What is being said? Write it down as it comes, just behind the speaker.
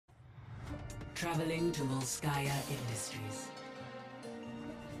Traveling to Volskaya Industries.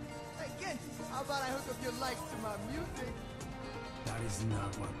 Hey, kid, how about I hook up your lights to my music? That is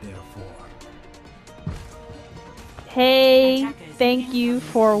not what they're for. Hey, thank you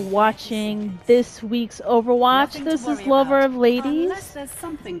for watching this week's Overwatch. This is Lover of Ladies,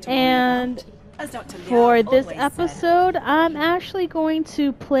 and for this episode, I'm actually going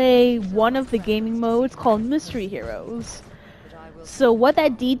to play one of the gaming modes called Mystery Heroes. So what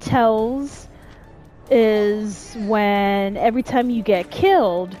that details is when every time you get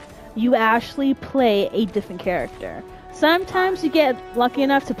killed, you actually play a different character. Sometimes you get lucky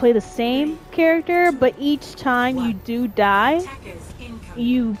enough to play the same character, but each time you do die,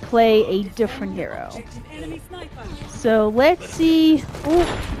 you play a different hero. So let's see.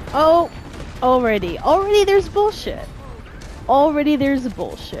 Oh, already there's bullshit. Already there's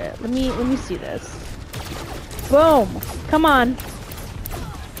bullshit. Let me see this. Boom. Come on.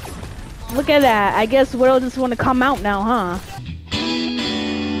 Look at that. I guess Widow just want to come out now, huh?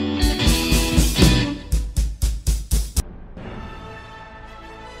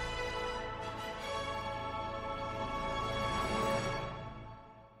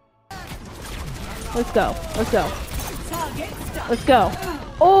 Let's go. Let's go. Let's go.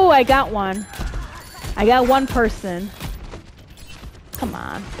 Oh, I got one. I got one person. Come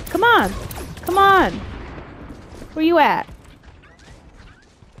on. Come on. Come on. Where you at?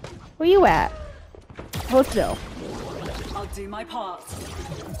 Where you at? Hold still. I'll do my part.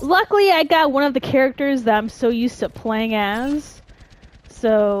 Luckily, I got one of the characters that I'm so used to playing as.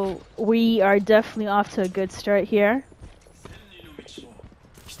 So, we are definitely off to a good start here.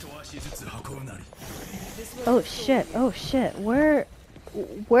 Oh shit, oh shit. Where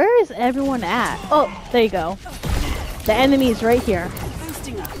is everyone at? Oh, there you go. The enemy's right here.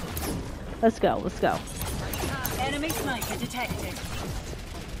 Let's go, let's go. Enemy sniper detected.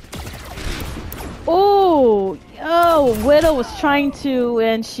 Oh, Widow was trying to,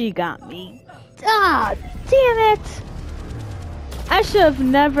 and she got me. Ah, damn it! I should have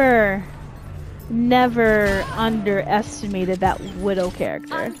never underestimated that Widow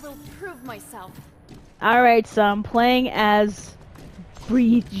character. I will prove myself. Alright, so I'm playing as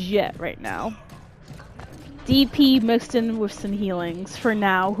Brigitte right now. DP mixed in with some healings for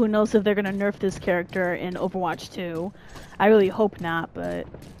now. Who knows if they're gonna nerf this character in Overwatch 2. I really hope not, but...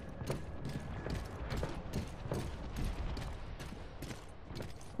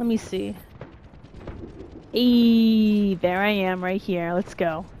 Let me see. There I am right here. Let's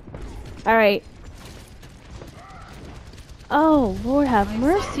go. Alright. Oh, Lord have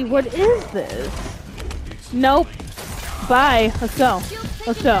mercy. What is this? Nope. Bye. Let's go.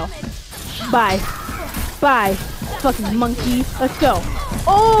 Let's go. Bye. Bye. Fucking monkey. Let's go.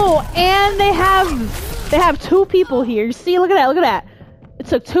 Oh, and they have two people here. You see? Look at that. Look at that. It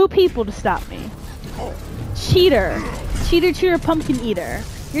took two people to stop me. Cheater. Cheater, pumpkin eater.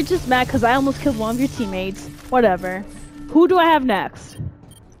 You're just mad because I almost killed one of your teammates. Whatever. Who do I have next?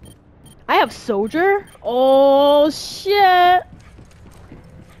 I have Soldier? Oh, shit.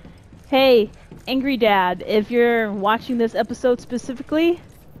 Hey, Angry Dad, if you're watching this episode specifically,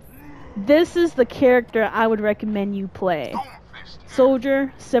 this is the character I would recommend you play.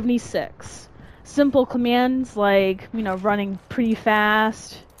 Soldier 76. Simple commands like, you know, running pretty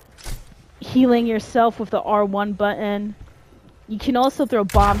fast, healing yourself with the R1 button. You can also throw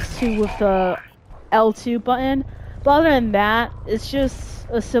bombs too with the L2 button. But other than that, it's just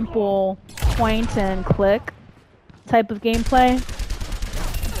a simple point and click type of gameplay.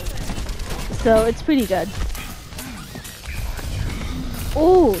 So it's pretty good.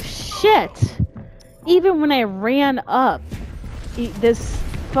 Oh shit! Even when I ran up, this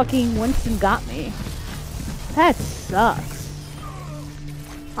fucking Winston got me. That sucks.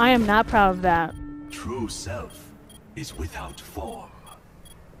 I am not proud of that. True self is without form.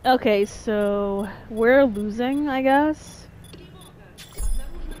 Okay, so we're losing, I guess.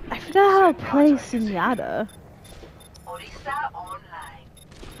 I forgot how to play Sunyata.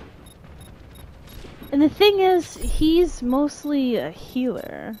 And the thing is, he's mostly a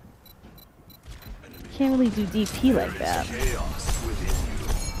healer. Can't really do DP like that.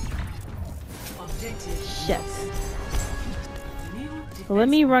 Shit. Well, let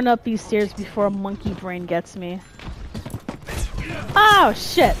me run up these stairs before a monkey brain gets me. Oh,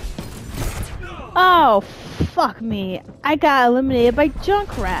 shit. Oh, fuck me. I got eliminated by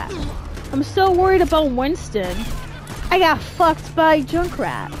Junkrat. I'm so worried about Winston. I got fucked by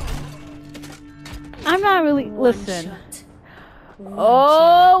Junkrat. I'm not really... Listen.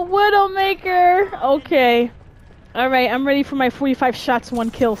 Oh, Widowmaker. Okay. Alright, I'm ready for my 45 shots,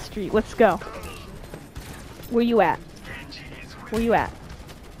 1 kill streak. Let's go. Where you at? Where you at?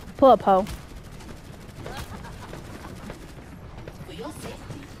 Pull up, ho.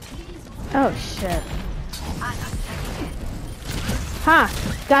 Oh shit. Ha!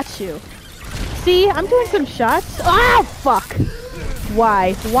 Got you. See, I'm doing some shots. Oh fuck!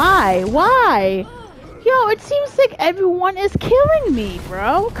 Why? Why? Why? Yo, it seems like everyone is killing me,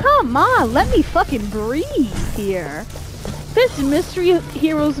 bro. Come on, let me fucking breathe here. This Mystery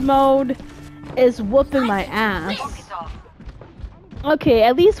Heroes mode is whooping my ass. Okay,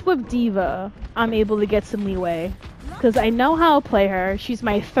 at least with Diva, I'm able to get some leeway. Because I know how to play her. She's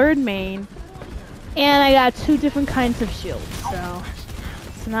my third main. And I got 2 different kinds of shields, so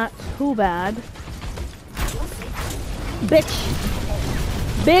it's not too bad. Bitch!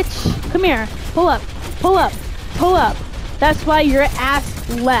 Bitch! Come here. Pull up. Pull up. Pull up. That's why your ass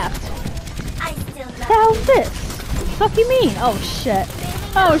left. What the hell is this? Fuck you mean? Oh shit.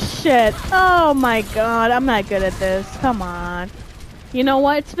 Oh shit. Oh my god. I'm not good at this. Come on. You know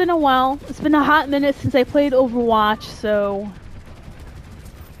what? It's been a while. It's been a hot minute since I played Overwatch, so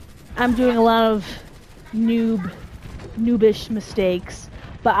I'm doing a lot of noobish mistakes.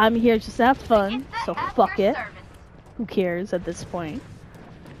 But I'm here just to have fun, so fuck it. Who cares at this point?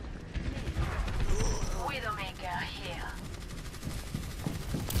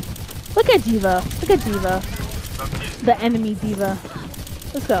 Look at Diva. Look at Diva. The enemy Diva.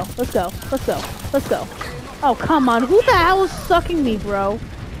 Let's go. Let's go. Let's go. Let's go. Oh, come on. Who the hell is sucking me, bro?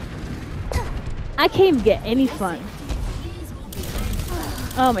 I can't even get any fun.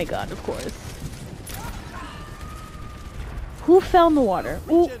 Oh my god, of course. Who fell in the water?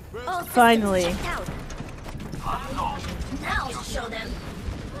 Ooh, finally.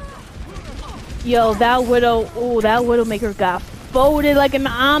 Yo, that Widow, ooh, that Widowmaker got folded like an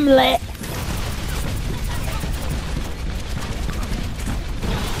omelet.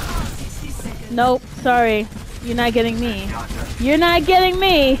 Nope, sorry. You're not getting me. You're not getting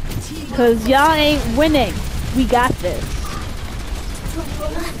me. Cause y'all ain't winning. We got this.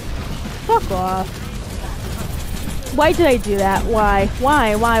 Fuck off. Why did I do that? Why?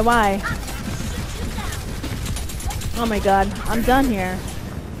 Why? Why? Why? Oh my god. I'm done here.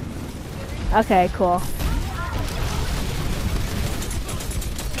 Okay, cool.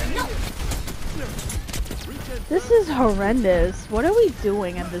 This is horrendous. What are we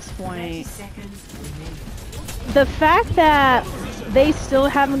doing at this point? The fact that they still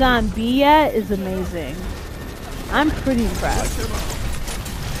haven't gotten B yet is amazing. I'm pretty impressed.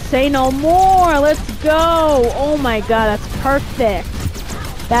 Say no more. Let's go. Oh my god, that's perfect.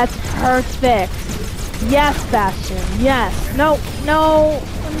 That's perfect. Yes, Bastion. Yes. No, no,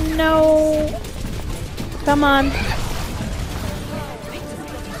 no. Come on.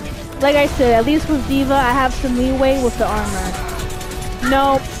 Like I said, at least with Diva, I have some leeway with the armor.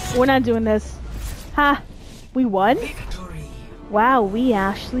 Nope, we're not doing this. Ha, we won? Wow, we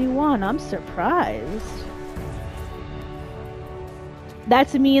actually won. I'm surprised.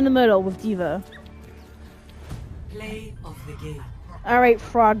 That's me in the middle with Diva. Play of the game. Alright,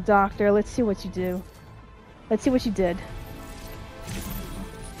 Frog Doctor, let's see what you do. Let's see what you did.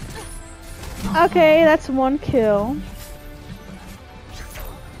 Okay, that's 1 kill.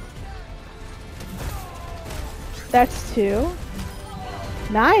 That's 2.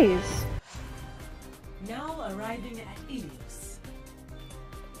 Nice. Now arriving at Ilios.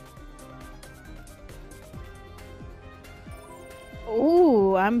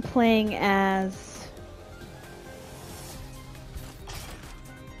 Ooh, I'm playing as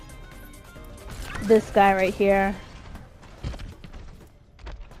this guy right here.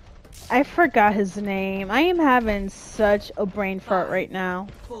 I forgot his name. I am having such a brain fart right now.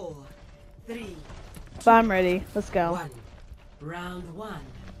 4, 3. But I'm ready. Let's go. 1. Round 1.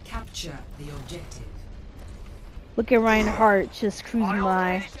 Capture the objective. Look at Reinhardt just cruising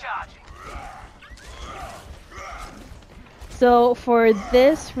by. So for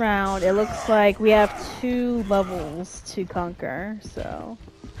this round, it looks like we have 2 levels to conquer. So.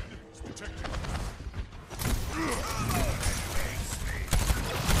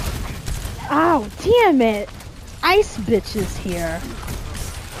 Oh, damn it! Ice bitch is here.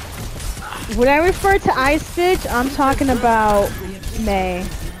 When I refer to Ice Bitch, I'm talking about May.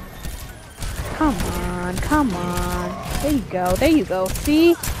 Come on, come on. There you go, there you go.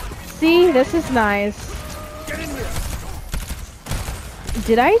 See? See? This is nice.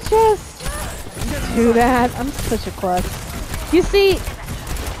 Did I just do that? I'm such a klutz. You see,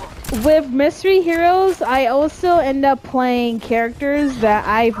 with Mystery Heroes, I also end up playing characters that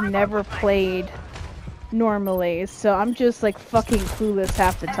I've never played normally. So I'm just like fucking clueless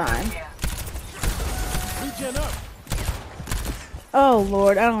half the time. Oh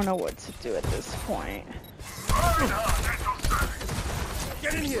lord, I don't know what to do at this point.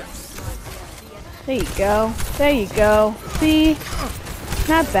 Get in here. There you go. There you go. See?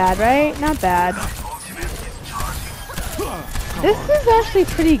 Not bad, right? Not bad. This is actually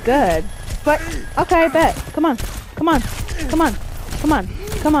pretty good. But, okay, I bet. Come on. Come on. Come on. Come on.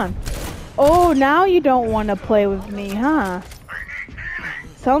 Come on. Oh, now you don't want to play with me, huh?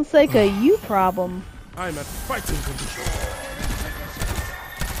 Sounds like a you problem. I'm at fighting condition.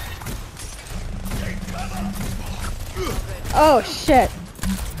 Oh, shit.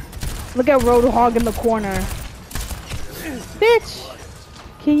 Look at Roadhog in the corner. Bitch!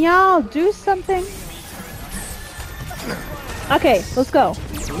 Can y'all do something? Okay, let's go.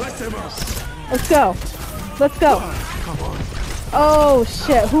 Let's go. Let's go. Oh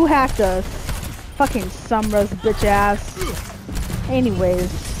shit, who hacked us? Fucking Sumra's bitch ass.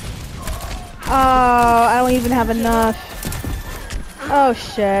 Anyways. Oh, I don't even have enough. Oh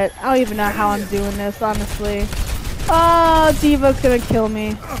shit, I don't even know how I'm doing this, honestly. Oh, Diva's gonna kill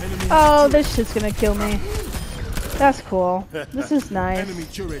me. Oh, this shit's gonna kill me. That's cool. This is nice. Enemy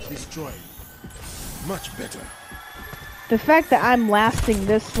turret destroyed. Much better. The fact that I'm lasting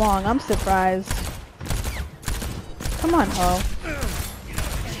this long, I'm surprised. Come on, ho.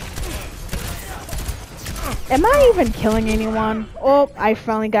 Am I even killing anyone? Oh, I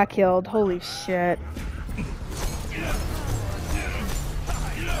finally got killed. Holy shit.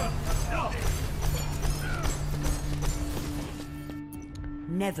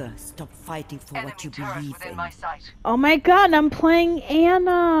 Never stop fighting for what you believe in. Oh my god, I'm playing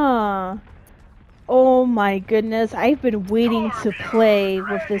Anna. Oh my goodness, I've been waiting to play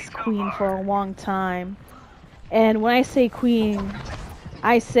with this queen for a long time. And when I say queen,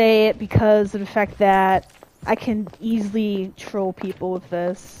 I say it because of the fact that I can easily troll people with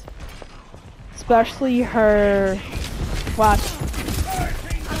this. Especially her... Watch.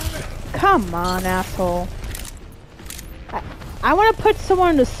 Come on, asshole. I want to put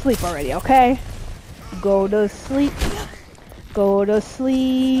someone to sleep already, okay? Go to sleep. Go to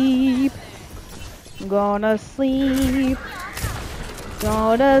sleep. Gonna sleep.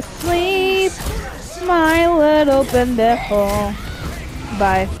 Go to sleep. My little pendejo.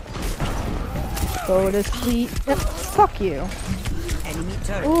 Bye. Go to sleep. Yep, fuck you.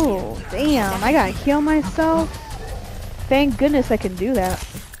 Ooh, damn. I gotta heal myself. Thank goodness I can do that.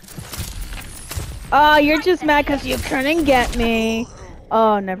 Oh, you're just mad because you couldn't get me.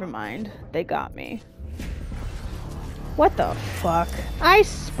 Oh, never mind. They got me. What the fuck? I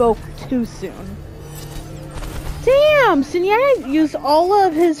spoke too soon. Damn, Sinyana used all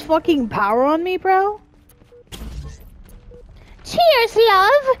of his fucking power on me, bro. Cheers,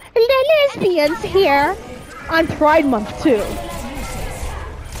 love. The lesbians here. On Pride Month, too.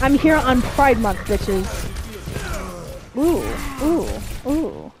 I'm here on Pride Month, bitches. Ooh, ooh,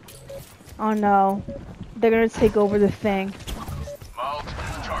 ooh. Oh no. They're gonna take over the thing.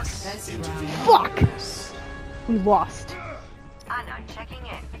 Fuck! We lost. Anna checking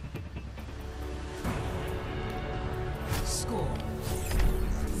in. Score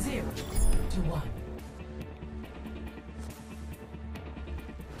 0-1.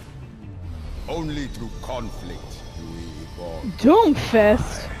 Only through conflict do we evolve.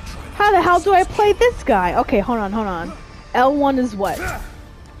 Doomfist? How the hell do I play this guy? Okay, hold on, hold on. L1 is what?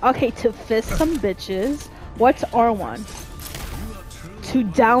 Okay, to fist some bitches. What's R1? To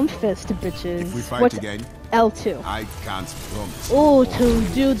down fist bitches. If we fight What's again, L2? I can't promise. Oh, to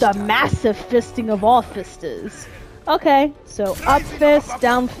do the massive fisting of all fisters. Okay, so up fist,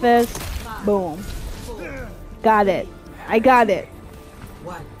 down fist, boom. Got it. I got it.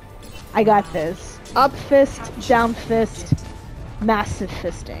 I got this. Up fist, down fist, massive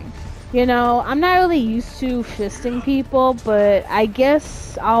fisting. You know, I'm not really used to fisting people, but I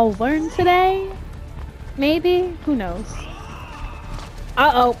guess I'll learn today? Maybe? Who knows?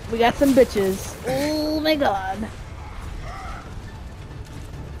 Uh-oh, we got some bitches. Oh my god.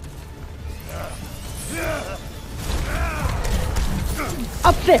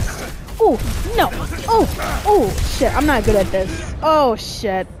 Up fist! Oh, no! Oh, shit, I'm not good at this. Oh,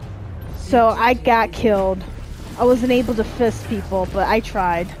 shit. So, I got killed. I wasn't able to fist people, but I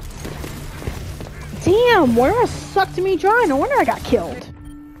tried. Damn, Moira sucked me dry. No wonder I got killed.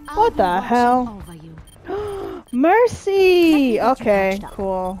 What the hell? Mercy! Okay,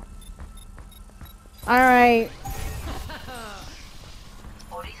 cool. Alright.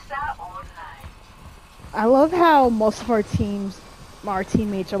 I love how most of our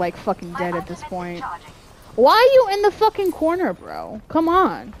teammates are like fucking dead at this point. Why are you in the fucking corner, bro? Come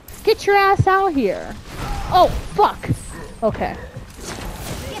on. Get your ass out here. Oh, fuck. Okay.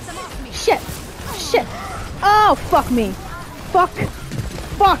 Shit. Shit. Oh, fuck me. Fuck.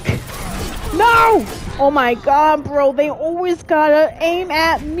 Fuck. No! Oh my god, bro. They always gotta aim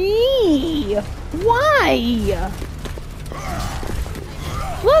at me. Why?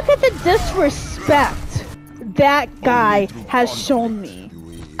 Look at the disrespect that guy has shown me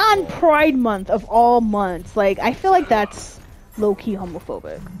on Pride Month of all months. Like, I feel like that's low-key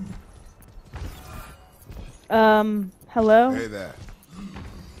homophobic. Hello? Hey there.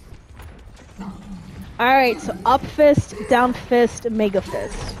 Alright, so up fist, down fist, mega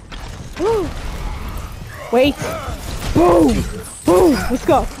fist. Wait. Boom! Boom! Let's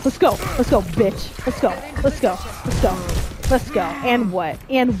go! Let's go! Let's go, bitch! Let's go! Let's go! Let's go! Let's go! And what?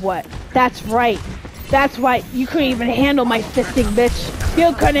 And what? That's right! That's right! You couldn't even handle my fisting, bitch!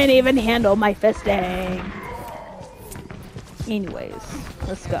 You couldn't even handle my fisting! Anyways,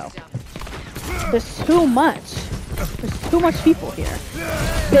 let's go. There's too much. There's too much people here.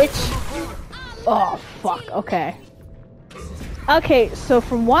 Bitch! Oh, fuck. Okay. Okay, so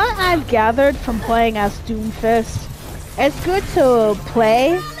from what I've gathered from playing as Doomfist, it's good to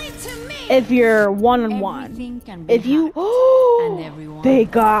play if you're one-on-one. If you...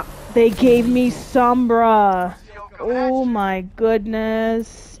 They gave me Sombra. Oh my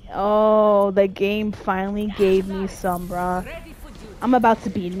goodness. Oh, the game finally gave me Sombra. I'm about to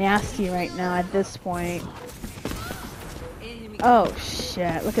be nasty right now at this point. Oh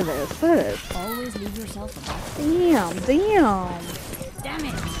shit, look at this, look at this. Always leave yourself about. Damn, damn. Damn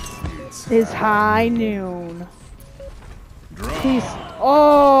it. It's high noon. Please.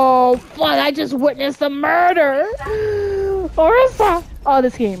 Oh, fuck, I just witnessed a murder. Orisa. Oh,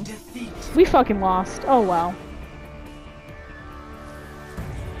 this game. We fucking lost. Oh, wow.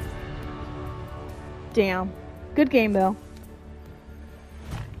 Damn. Good game, though.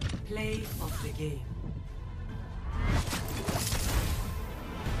 Play of the game.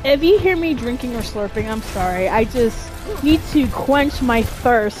 If you hear me drinking or slurping, I'm sorry. I just need to quench my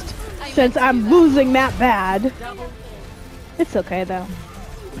thirst since I'm losing that bad. It's okay, though.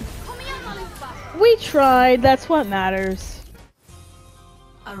 We tried. That's what matters.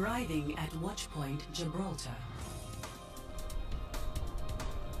 Arriving at Watchpoint Gibraltar.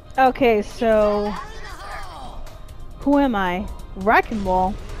 Okay, so... Who am I? Wrecking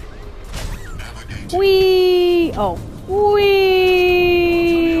Ball. Wee! Oh. Wee!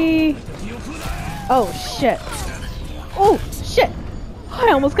 Oh, shit. Oh, shit!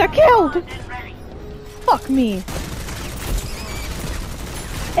 I almost got killed! Fuck me.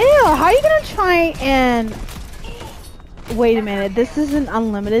 Ew, how are you gonna try and... Wait a minute, this isn't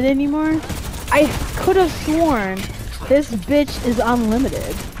unlimited anymore? I could have sworn this bitch is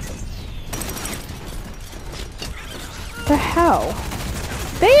unlimited. The hell?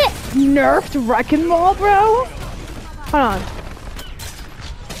 They nerfed Wrecking Ball, bro? Hold on.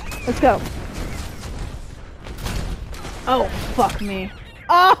 Let's go. Oh, fuck me.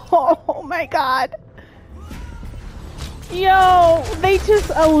 Oh my god. Yo, they just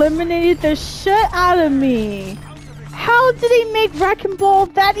eliminated the shit out of me. How did they make Wrecking Ball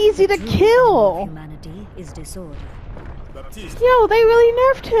that easy to kill? Humanity is disorder. Yo, they really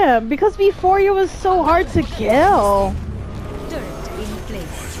nerfed him because before it was so hard to kill. Turret in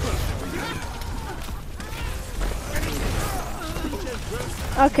place.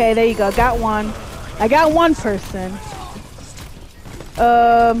 Okay, there you go. Got one. I got one person.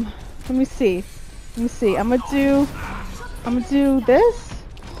 Let me see. Let me see. I'm gonna do this.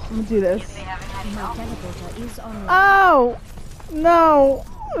 I'm gonna do this. My teleporter is online. Oh no!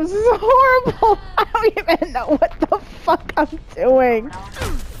 This is horrible. I don't even know what the fuck I'm doing.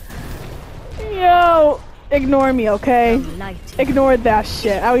 Yo, ignore me, okay? Ignore that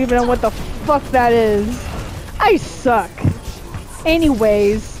shit. I don't even know what the fuck that is. I suck.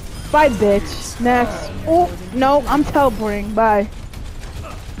 Anyways, bye, bitch. Next. Oh no, I'm teleporting. Bye.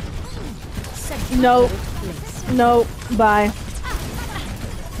 No. No. Bye.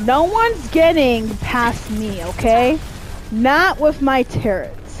 No one's getting past me, okay? Not with my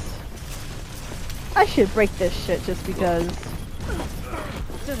turrets. I should break this shit just because.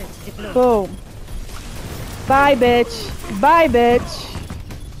 Boom. Bye, bitch. Bye, bitch.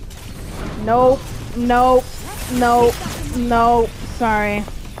 Nope. Nope. Nope. No. Sorry.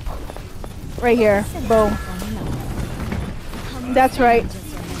 Right here. Boom. That's right.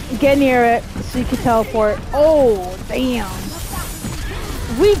 Get near it so you can teleport. Oh, damn.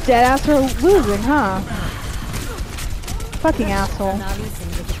 We deadass are losing, huh? Fucking asshole.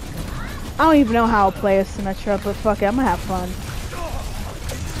 I don't even know how to play a Symmetra, but fuck it, I'm gonna have fun.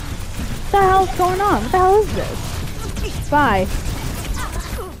 What the hell's going on? What the hell is this? Bye.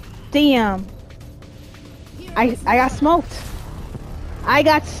 Damn. I got smoked. I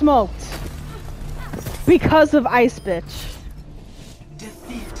got smoked. Because of Ice Bitch.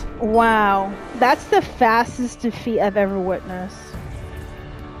 Wow. That's the fastest defeat I've ever witnessed.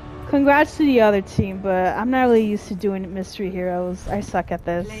 Congrats to the other team, but I'm not really used to doing mystery heroes. I suck at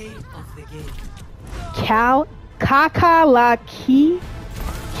this. Play of the game.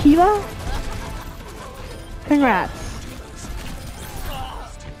 Kila? Congrats.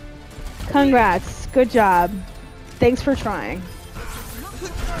 Congrats. Good job. Thanks for trying.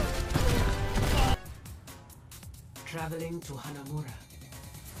 Traveling to Hanamura.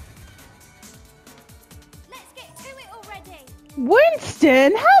 Let's get to it already.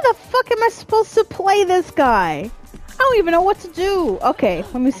 Winston, how the fuck am I supposed to play this guy? I don't even know what to do. Okay,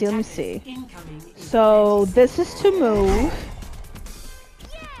 let me see. Incoming. So this is to move.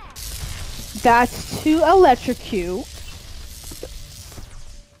 That's to electrocute.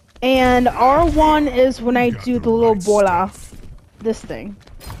 And R1 is when I do the little bola. This thing.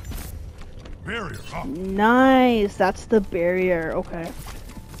 Barrier up. Nice, that's the barrier. Okay.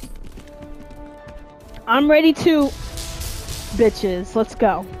 I'm ready to... Bitches, let's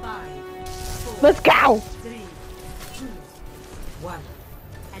go. 5, 4, Let's go! 3, 2, 1.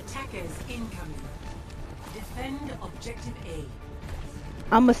 Attackers incoming. Defend objective A.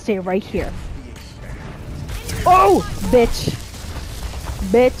 I'm gonna stay right here. Oh, bitch.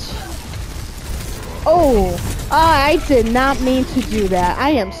 Bitch. Oh, I did not mean to do that.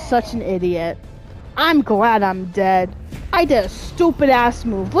 I am such an idiot. I'm glad I'm dead. I did a stupid ass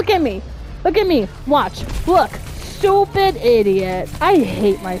move. Look at me. Look at me. Watch. Look. Stupid idiot. I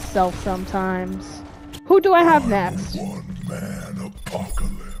hate myself sometimes. Who do I have next? One-man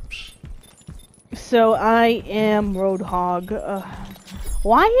apocalypse. So I am Roadhog.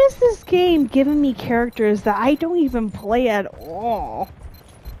 Why is this game giving me characters that I don't even play at all?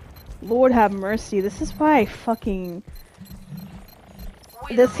 Lord have mercy. This is why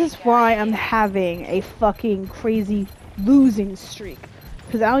I'm having a fucking crazy losing streak.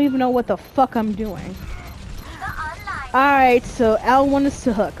 Because I don't even know what the fuck I'm doing. Alright, so L1 is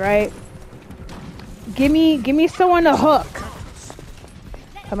to hook, right? Give me someone to hook.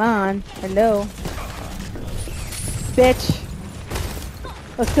 Come on. Hello. Bitch.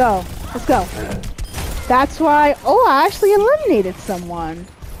 Let's go. Let's go. That's why... Oh, I actually eliminated someone.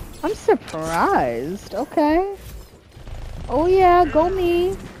 I'm surprised. Okay. Oh yeah, go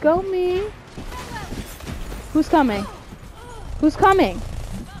me. Go me. Who's coming? Who's coming?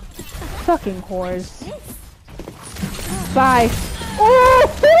 Fucking whores. Bye. Oh,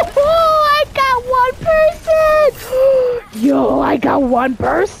 I got one person! Yo, I got one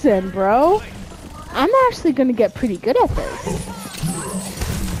person, bro. I'm actually gonna get pretty good at this.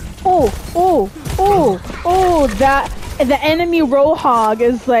 Oh, that... The enemy Roadhog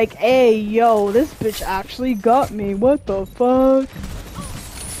is like, hey, yo, this bitch actually got me. What the fuck?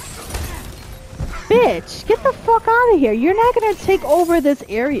 Bitch, get the fuck out of here. You're not gonna take over this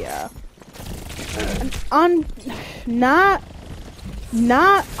area.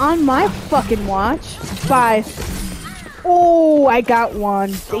 Not on my fucking watch. Bye. Oh, I got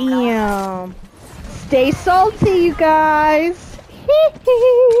one. Damn. Stay salty, you guys.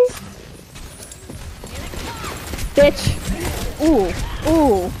 Bitch.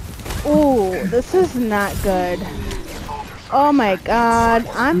 Ooh, this is not good. Oh my god,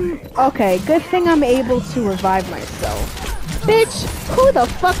 okay, good thing I'm able to revive myself. Bitch, who the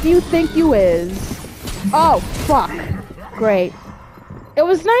fuck do you think you is? Oh, fuck. Great. It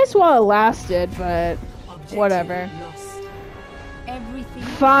was nice while it lasted, but whatever.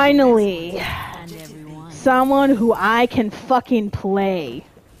 Finally, someone who I can fucking play.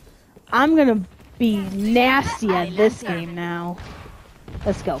 I'm gonna be nasty at this game now.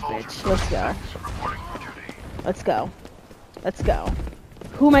 Let's go, bitch. Let's go. Let's go. Let's go.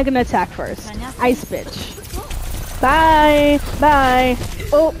 Who am I gonna attack first? Ice bitch. Bye. Bye.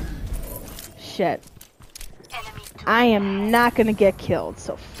 Oh. Shit. I am not gonna get killed,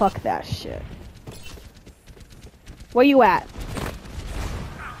 so fuck that shit. Where you at?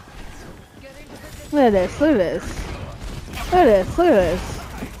 Look at this. Look at this. Look at this. Look at this.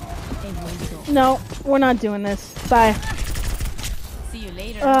 No, we're not doing this. Bye. See you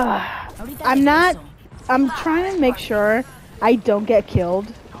later. I'm trying to make sure I don't get killed,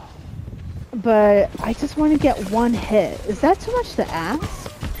 but I just want to get one hit. Is that too much to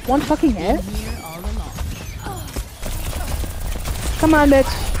ask? One fucking hit? Come on, bitch.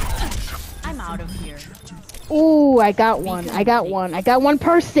 I'm out of here. Ooh, I got one. I got one. I got one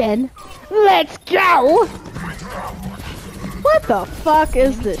person. Let's go! What the fuck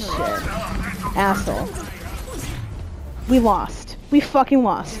is this shit? Asshole. We lost. We fucking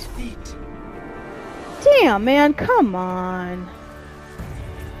lost. Damn, man. Come on.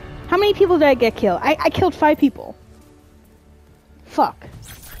 How many people did I get killed? I killed 5 people. Fuck.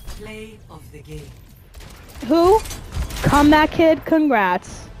 Play of the game. Who? Comeback kid?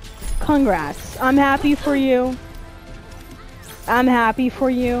 Congrats. congrats. I'm happy for you. I'm happy for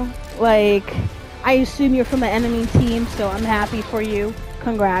you. Like, I assume you're from the enemy team, so I'm happy for you.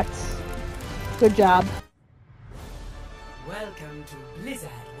 Congrats. Good job. Welcome to Blizzard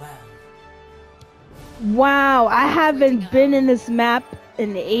World. Wow, I haven't been in this map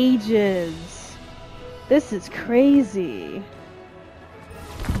in ages. This is crazy.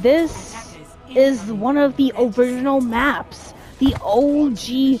 This is one of the original maps. The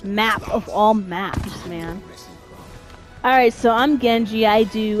OG map of all maps, man. Alright, so I'm Genji. I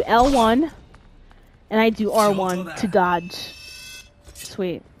do L1 and I do R1 to dodge.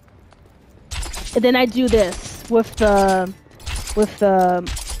 Sweet. And then I do this with the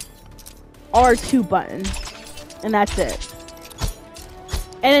R2 button. And that's it.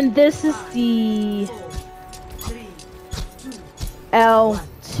 And then this is the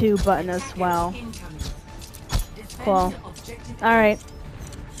L2 button as well. Cool. Alright.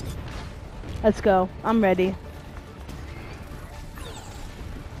 Let's go. I'm ready.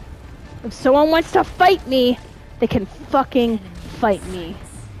 If someone wants to fight me, they can fucking fight me.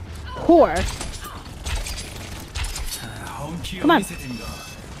 Whore. Come on.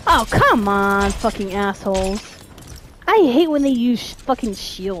 Oh, come on, fucking assholes. I hate when they use fucking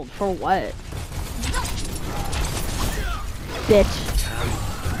shield. For what? Bitch.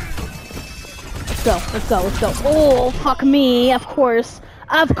 Let's go, let's go, let's go. Oh, fuck me. Of course.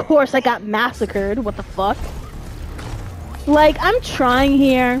 Of course I got massacred. What the fuck? Like, I'm trying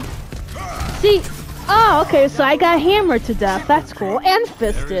here. See? Oh, okay, so I got hammered to death. That's cool. And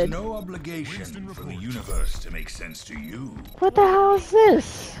fisted. There is no obligation for the universe to make sense to you. What the hell is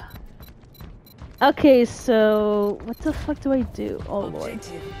this? Okay, so what the fuck do I do? Oh lord.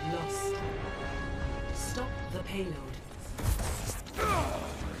 Objective lost. Stop the payload.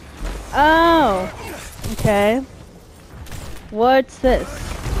 Oh. Okay. What's this?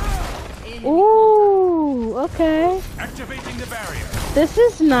 Ooh, okay. Activating the barrier. This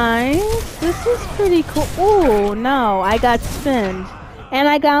is nice. This is pretty cool. Ooh, no, I got spinned. And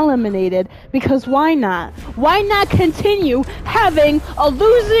I got eliminated. Because why not? Why not continue having a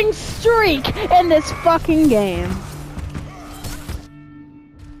losing streak in this fucking game?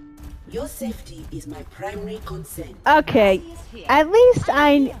 Your safety is my primary concern. Okay, at least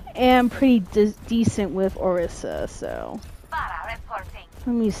I am pretty decent with Orisa, so... Para reporting.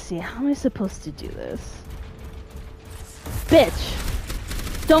 Let me see, how am I supposed to do this? Bitch!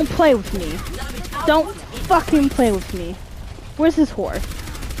 Don't play with me. Don't fucking play with me. Where's this whore?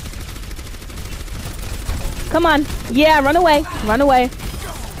 Come on. Yeah, run away. Run away.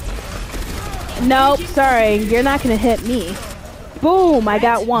 Nope, sorry. You're not gonna hit me. Boom, I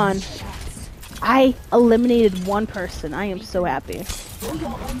got one. I eliminated one person. I am so happy.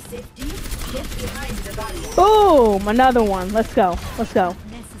 Boom, another one. Let's go. Let's go.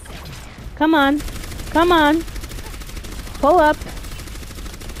 Come on. Come on. Pull up.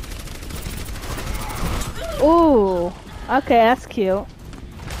 Ooh. Okay, that's cute.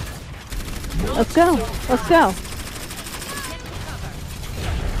 Let's go. Let's go.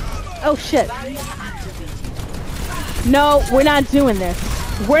 Oh shit. No, we're not doing this.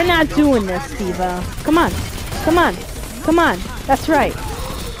 We're not doing this, Diva. Come on. Come on. Come on. That's right.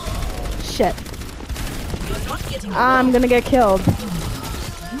 Shit. I'm gonna get killed.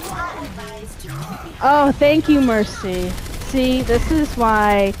 Oh, thank you, Mercy. See, this is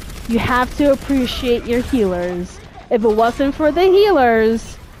why you have to appreciate your healers. If it wasn't for the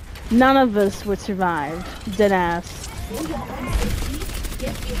healers, none of us would survive. Deadass.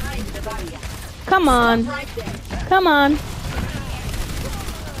 Come on. Come on.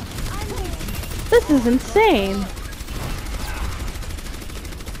 This is insane.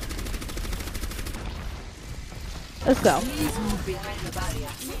 Let's go.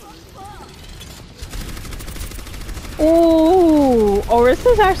 Ooh,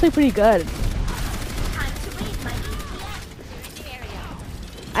 Orisa's actually pretty good.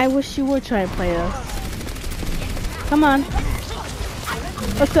 I wish you would try and play us. Come on.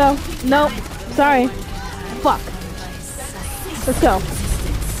 Let's go. Nope. Sorry. Fuck. Let's go.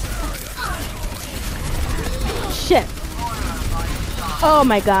 Shit. Oh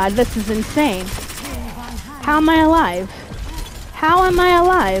my god, this is insane. How am I alive? How am I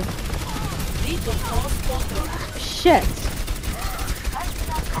alive? Shit.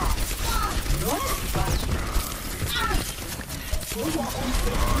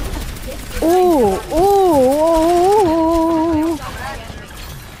 Ooh, ooh,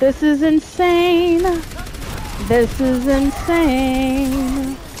 this is insane. This is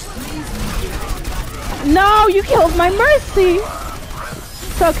insane. No, you killed my Mercy.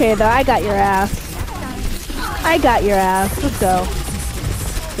 It's okay though, I got your ass. I got your ass. Let's go.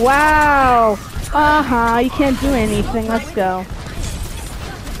 Wow. You can't do anything. Let's go.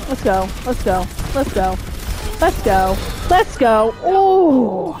 Let's go. Let's go. Let's go. Let's go. Let's go.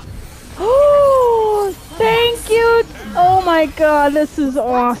 Ooh. Oh, thank you. Oh my god, this is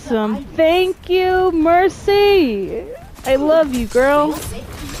awesome. Thank you, Mercy. I love you, girl.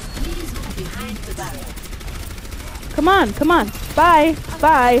 Come on, come on. Bye,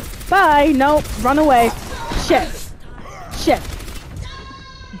 bye, bye. Nope, run away. Shit. Shit.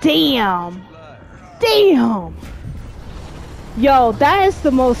 Damn. Damn. Yo, that is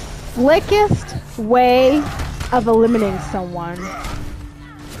the most slickest way of eliminating someone.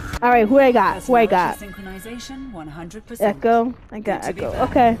 Alright, who I got? Who I got? Synchronization 100%. Echo? I got Echo.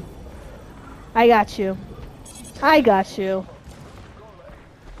 Okay. I got you. I got you.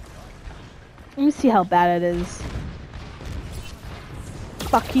 Let me see how bad it is.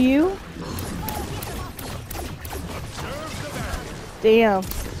 Fuck you. Damn.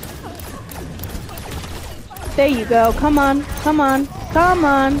 There you go. Come on. Come on. Come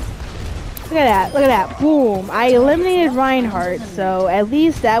on. Look at that. Look at that. Boom. I eliminated Reinhardt, so at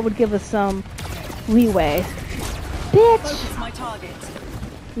least that would give us some leeway. Bitch!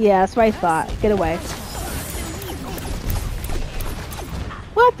 Yeah, that's what I thought. Get away.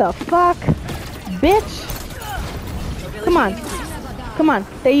 What the fuck? Bitch! Come on. Come on.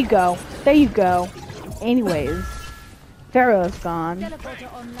 There you go. There you go. Anyways. Pharaoh's gone.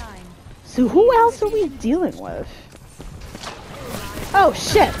 So who else are we dealing with? Oh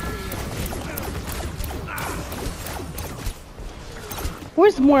shit!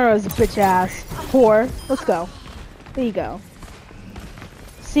 Where's Moira's bitch ass? Whore. Let's go. There you go.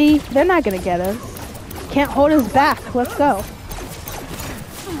 See? They're not gonna get us. Can't hold us back. Let's go.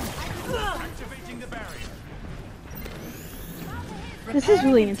 This is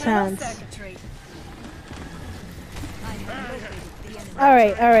really intense.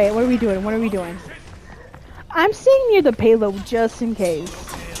 Alright, alright. What are we doing? What are we doing? I'm staying near the payload just in case.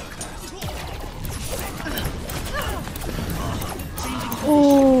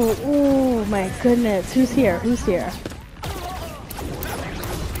 Ooh, ooh, my goodness. Who's here? Who's here?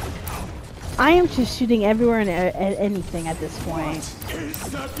 I am just shooting everywhere and at anything at this point.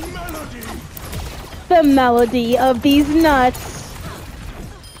 The melody of these nuts.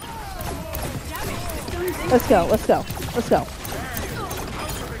 Let's go, let's go, let's go.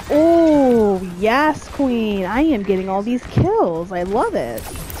 Oh, yes, queen. I am getting all these kills. I love it.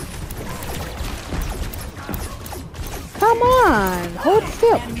 Come on. Hold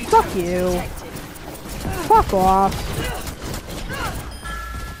still. Fuck you. Fuck off.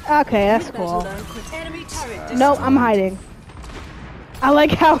 Okay, that's cool. No, I'm hiding. I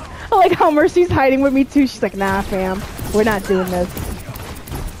like how Mercy's hiding with me too. She's like, nah, fam. We're not doing this.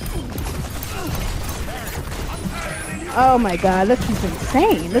 Oh my god, this is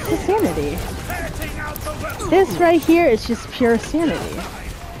insane. This is sanity. This right here is just pure sanity.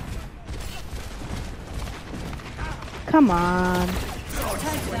 Come on.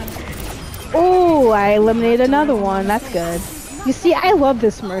 Oh, I eliminated another one. That's good. You see, I love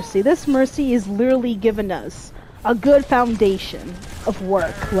this Mercy. This Mercy is literally giving us a good foundation of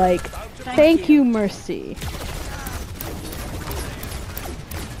work. Like, thank you, Mercy.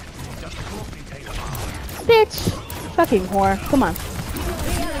 Bitch. Fucking whore. Come on.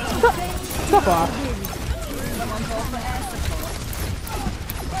 Fuck off.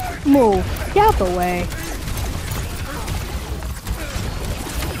 Move. Get out the way.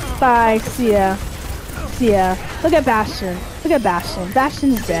 Bye. See ya. See ya. Look at Bastion. Look at Bastion.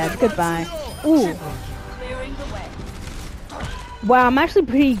 Bastion's dead. Goodbye. Ooh. Wow, I'm actually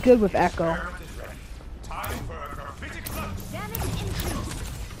pretty good with Echo.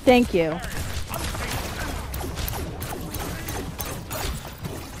 Thank you.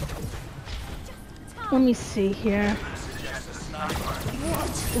 Let me see here.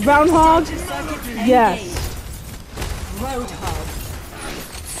 Roundhog? Yes. Roadhog.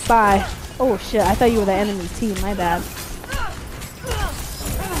 Bye. Oh shit, I thought you were the enemy team, my bad.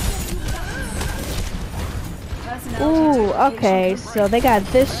 Ooh, okay, so they got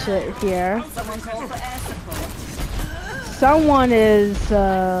this shit here. Someone is,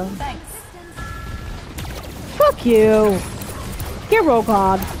 fuck you. Get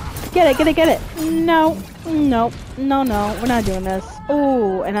Roadhog. Get it, get it, get it. No, no, no, no. We're not doing this.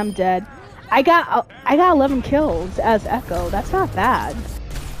 Oh, and I'm dead. I got 11 kills as Echo. That's not bad.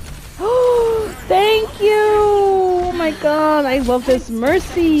 Oh, thank you. Oh my god, I love this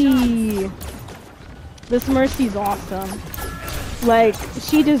Mercy. This Mercy's awesome. Like,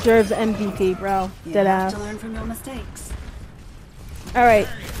 she deserves MVP, bro. Deadass. All right.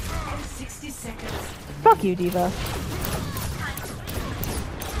 60 seconds. Fuck you, Diva.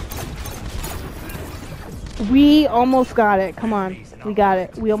 We almost got it. Come on. We got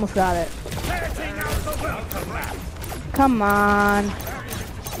it. We almost got it. Come on.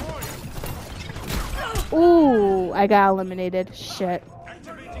 Ooh, I got eliminated. Shit.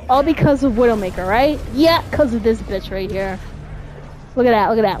 All because of Widowmaker, right? Yeah, because of this bitch right here. Look at that.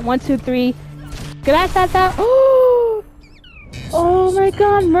 Look at that. 1, 2, 3. Get at that. Oh my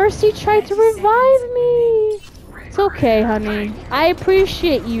god. Mercy tried to revive me. It's okay, honey. I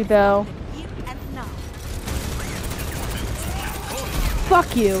appreciate you, though.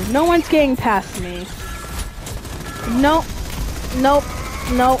 Fuck you. No one's getting past me. Nope. Nope.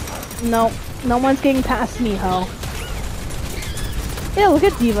 Nope. Nope. No one's getting past me, ho. Yeah, look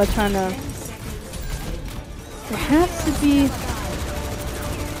at Diva trying to... There has to be...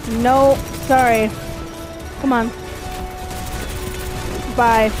 No. Sorry. Come on.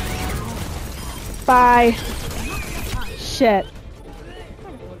 Bye. Bye. Shit.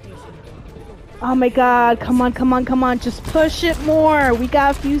 Oh my god, come on, come on, come on. Just push it more. We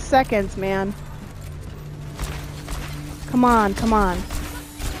got a few seconds, man. Come on, come on.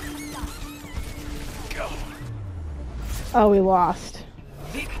 Oh, we lost.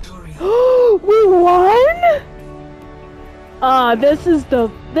 Victory. We won? This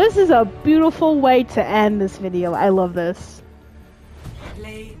is a beautiful way to end this video. I love this.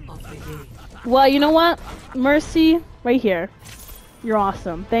 Play of the game. Well, you know what? Mercy, right here. You're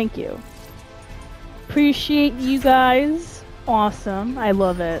awesome. Thank you. Appreciate you guys. Awesome. I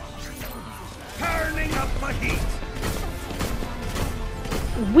love it. Turning up my heat.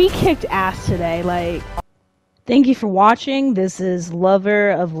 We kicked ass today, like. Thank you for watching. This is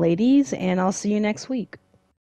Lover of Ladies, and I'll see you next week.